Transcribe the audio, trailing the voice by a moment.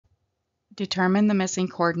Determine the missing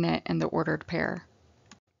coordinate in the ordered pair.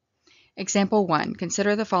 Example 1.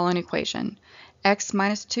 Consider the following equation. X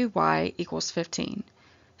minus 2y equals 15.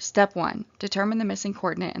 Step 1. Determine the missing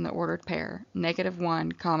coordinate in the ordered pair,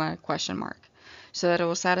 -1, question mark, so that it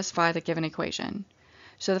will satisfy the given equation.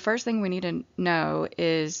 So the first thing we need to know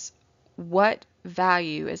is what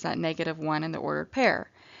value is that -1 in the ordered pair.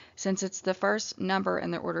 Since it's the first number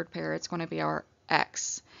in the ordered pair, it's going to be our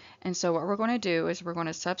x. And so what we're going to do is we're going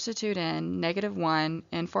to substitute in -1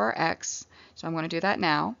 in for our x. So I'm going to do that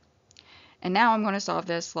now. And now I'm going to solve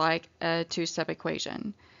this like a two-step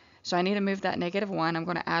equation. So I need to move that -1. I'm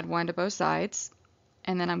going to add 1 to both sides.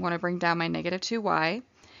 And then I'm going to bring down my -2y.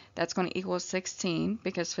 That's going to equal 16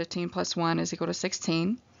 because 15 plus 1 is equal to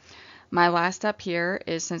 16. My last step here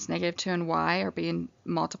is, since -2 and y are being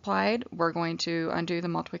multiplied, we're going to undo the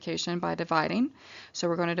multiplication by dividing. So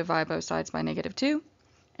we're going to divide both sides by -2,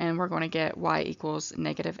 and we're going to get y equals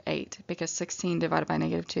 -8 because 16 divided by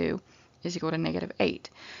 -2 is equal to -8.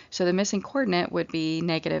 So the missing coordinate would be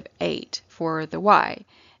 -8 for the y.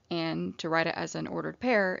 And to write it as an ordered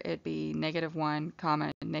pair, it'd be -1,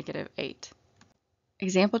 -8.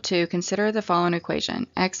 Example 2, consider the following equation.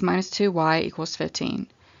 X minus 2y equals 15.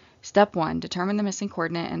 Step 1, determine the missing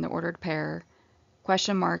coordinate in the ordered pair,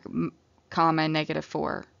 question mark,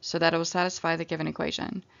 -4, so that it will satisfy the given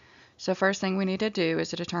equation. So first thing we need to do is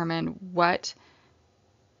to determine what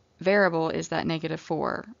variable is that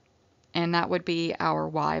 -4, and that would be our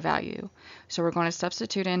y value. So we're going to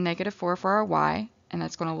substitute in -4 for our y, and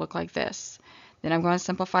that's going to look like this. Then I'm going to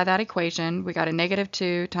simplify that equation. We got a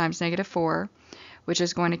 -2 times -4, which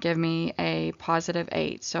is going to give me a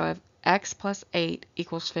 +8. So I have x plus 8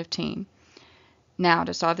 equals 15. Now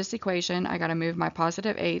to solve this equation, I got to move my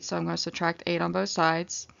 +8, so I'm going to subtract 8 on both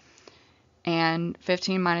sides. And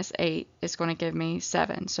 15 minus 8 is going to give me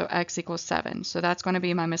 7. So x equals 7. So that's going to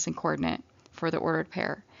be my missing coordinate for the ordered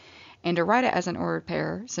pair. And to write it as an ordered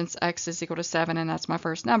pair, since x is equal to 7 and that's my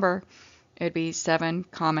first number, it would be 7,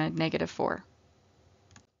 -4.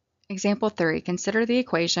 Example 3. Consider the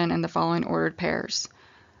equation in the following ordered pairs.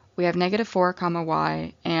 We have -4,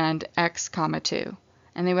 y and x, 2.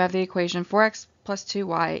 And then we have the equation 4x plus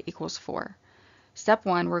 2y equals 4. Step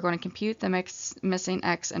 1, we're going to compute the missing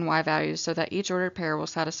x and y values so that each ordered pair will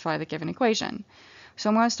satisfy the given equation. So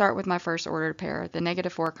I'm going to start with my first ordered pair, the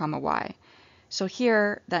 -4, y. So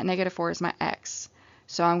here, that -4 is my x.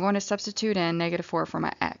 So I'm going to substitute in -4 for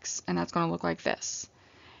my x, and that's going to look like this.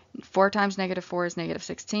 4 times -4 is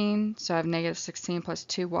 -16, so I have -16 plus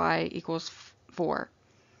 2y equals 4.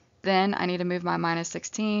 Then I need to move my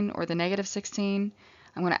 -16 or the -16.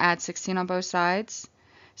 I'm going to add 16 on both sides.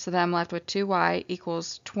 So then I'm left with 2y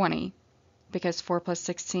equals 20 because 4 plus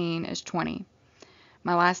 16 is 20.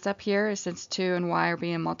 My last step here is, since 2 and y are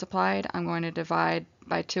being multiplied, I'm going to divide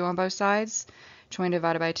by 2 on both sides. 20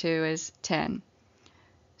 divided by 2 is 10.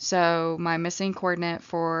 So my missing coordinate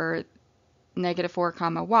for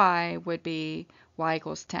 -4, y would be y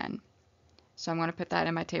equals 10. So I'm going to put that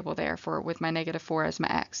in my table there with my -4 as my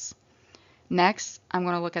x. Next, I'm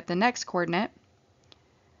going to look at the next coordinate.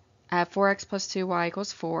 I have 4x plus 2y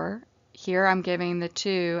equals 4. Here I'm giving the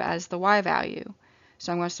 2 as the y value.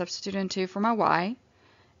 So I'm going to substitute in 2 for my y,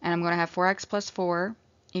 and I'm going to have 4x plus 4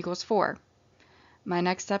 equals 4. My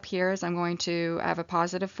next step here is I'm going to have a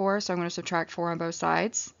 +4, so I'm going to subtract 4 on both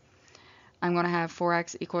sides. I'm going to have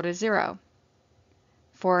 4x equal to 0.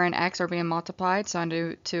 4 and x are being multiplied, so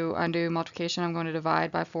to undo multiplication, I'm going to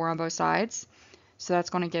divide by 4 on both sides. So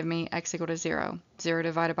that's going to give me x equal to 0. 0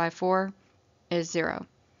 divided by 4 is 0.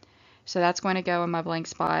 So that's going to go in my blank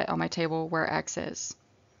spot on my table where x is.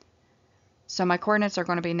 So my coordinates are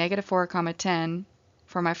going to be -4, 10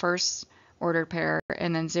 for my first ordered pair,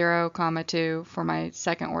 and then 0, 2 for my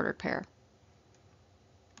second ordered pair.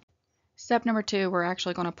 Step number 2, we're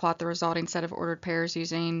actually going to plot the resulting set of ordered pairs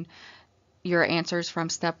using your answers from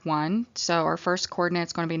step 1. So our first coordinate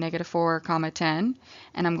is going to be -4, 10,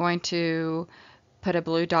 and I'm going to put a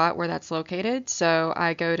blue dot where that's located. So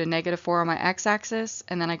I go to -4 on my x-axis,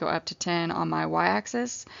 and then I go up to 10 on my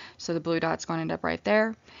y-axis. So the blue dot's going to end up right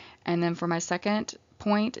there. And then for my second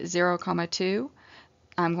point, 0, 2,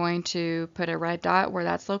 I'm going to put a red dot where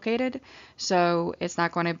that's located. So it's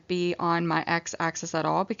not going to be on my x-axis at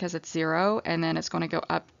all because it's 0, and then it's going to go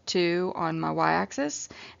up 2 on my y-axis.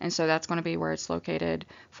 And so that's going to be where it's located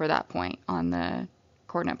for that point on the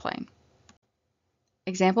coordinate plane.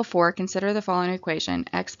 Example 4, consider the following equation,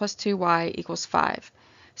 x plus 2y equals 5.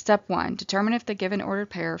 Step 1, determine if the given ordered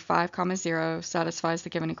pair 5, 0 satisfies the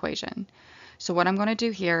given equation. So what I'm going to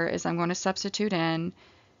do here is I'm going to substitute in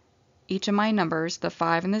each of my numbers, the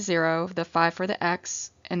 5 and the 0, the 5 for the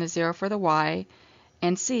x and the 0 for the y,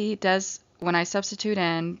 And C, when I substitute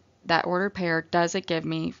in that ordered pair, does it give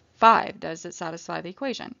me 5? Does it satisfy the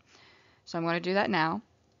equation? So I'm going to do that now.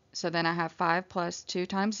 So then I have 5 plus 2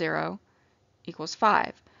 times 0 equals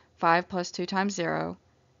 5. 5 plus 2 times 0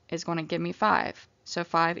 is going to give me 5. So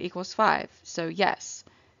 5 equals 5. So yes,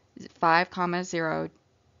 5 comma 0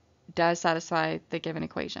 does satisfy the given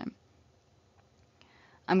equation.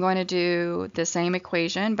 I'm going to do the same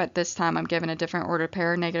equation, but this time I'm given a different ordered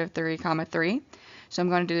pair, negative 3 comma 3. So I'm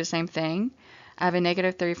going to do the same thing. I have a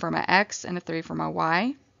negative 3 for my x and a 3 for my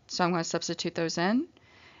y. So I'm going to substitute those in,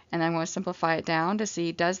 and I'm going to simplify it down to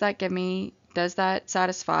see does that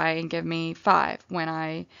satisfy and give me 5 when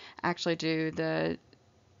I actually do the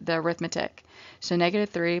arithmetic. So negative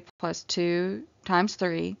 3 plus 2 times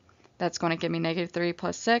 3, that's going to give me negative 3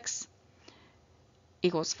 plus 6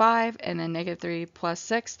 equals 5, and then negative 3 plus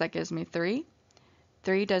 6, that gives me 3.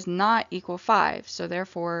 3 does not equal 5, so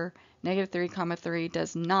therefore negative 3 comma 3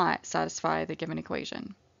 does not satisfy the given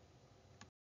equation.